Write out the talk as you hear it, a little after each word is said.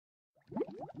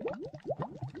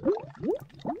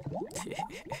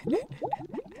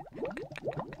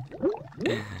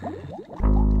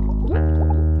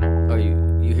Oh,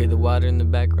 you hear the water in the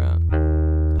background?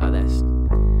 Oh, that's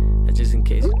just in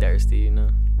case you're thirsty, you know.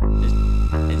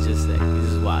 It's just like, this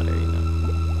is water, you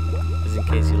know. Just in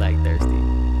case you like thirsty.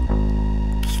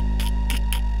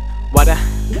 Water,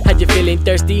 how you feeling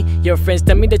thirsty? Your friends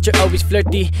tell me that you're always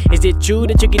flirty. Is it true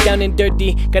that you get down and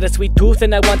dirty? Got a sweet tooth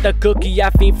and I want a cookie. I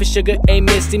fiend for sugar, hey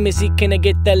missy. Can I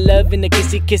get that love and a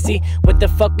kissy? What the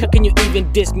fuck, how can you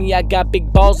even diss me? I got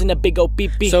big balls and a big old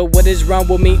pee-pee. So what is wrong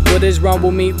with me? What is wrong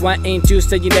with me? Why ain't you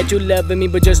saying that you loving me?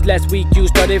 But just last week you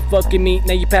started fucking me.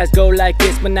 Now you pass go like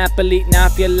it's Monopoly. Now I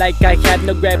feel like I had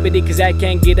no gravity, cause I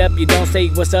can't get up. You don't say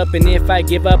what's up, and if I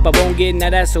give up I won't get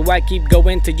nada. So I keep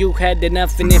going till you had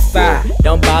enough. And if I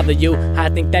don't bother you, I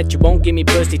think that you won't give me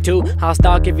pussy too. I'll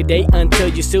stalk every day until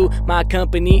you sue my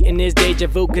company in this deja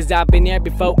vu. Cause I've been there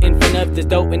before in front of this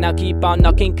dope, and I'll keep on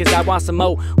knocking cause I want some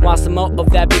more. Want some more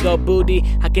of that big old booty.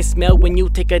 I can smell when you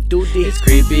take a duty. It's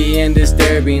creepy and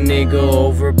disturbing, they go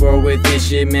overboard with this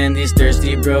shit, man. These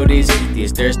thirsty brodies,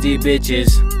 these thirsty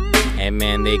bitches. And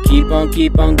man, they keep on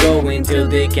going till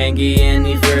they can't get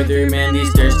any further, man.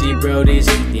 These thirsty brodies,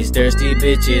 these thirsty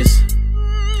bitches.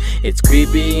 It's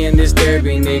creepy and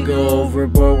disturbing, they go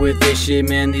overboard with this shit,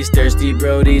 man. These thirsty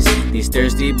brodies, these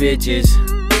thirsty bitches.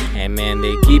 And man,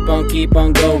 they keep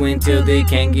on going till they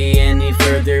can't get any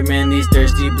further, man. These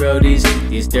thirsty brodies,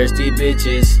 these thirsty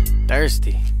bitches.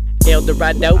 Thirsty.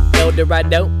 Eldorado.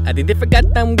 I think they forgot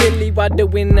I'm Willy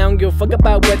Vizcarra. I don't give a fuck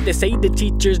about what they say. The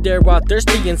teachers, they're all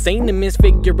thirsty, insane. And Miss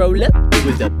Figueroa, you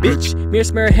was a bitch. Mirror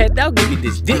smear head, I'll give you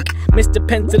this dick. Mr.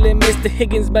 Pencil and Mr.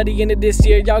 Higgins, by the end of this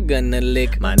year, y'all gonna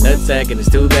lick my nutsack. And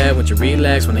it's too bad once you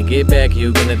relax. When I get back,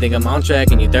 you gonna think I'm on track.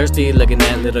 And you thirsty, looking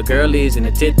at little girlies and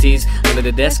the titties under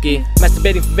the desky.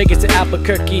 Masturbating from Vegas to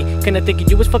Albuquerque. Kinda thinking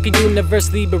you was fucking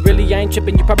universally, but really I ain't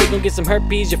tripping. You probably gonna get some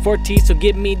herpes. You're 40, so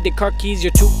give me the car keys.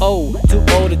 You're too old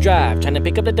to drive. Trying to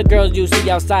pick up the girls you see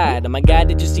outside. Oh my god,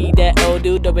 did you see that old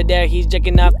dude over there? He's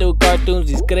checking off through cartoons.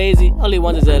 He's crazy. All he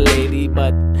wants is a lady,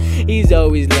 but he's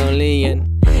always lonely. And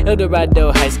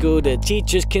Eldorado High School, the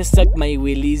teachers can suck my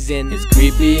willies in. It's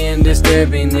creepy and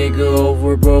disturbing, they go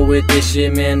overboard with this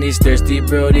shit, man. These thirsty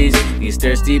brodies, these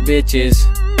thirsty bitches.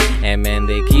 And man,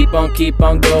 they keep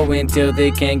on going till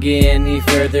they can't get any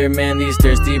further, man. These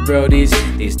thirsty brodies,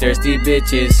 these thirsty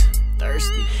bitches.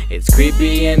 Thirsty. It's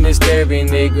creepy and disturbing,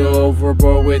 they go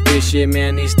overboard with this shit,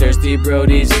 man. These thirsty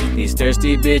brodies, these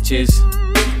thirsty bitches.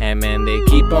 And man, they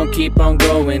keep on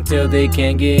going till they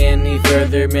can't get any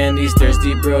further, man. These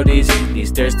thirsty brodies, these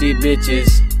thirsty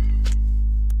bitches.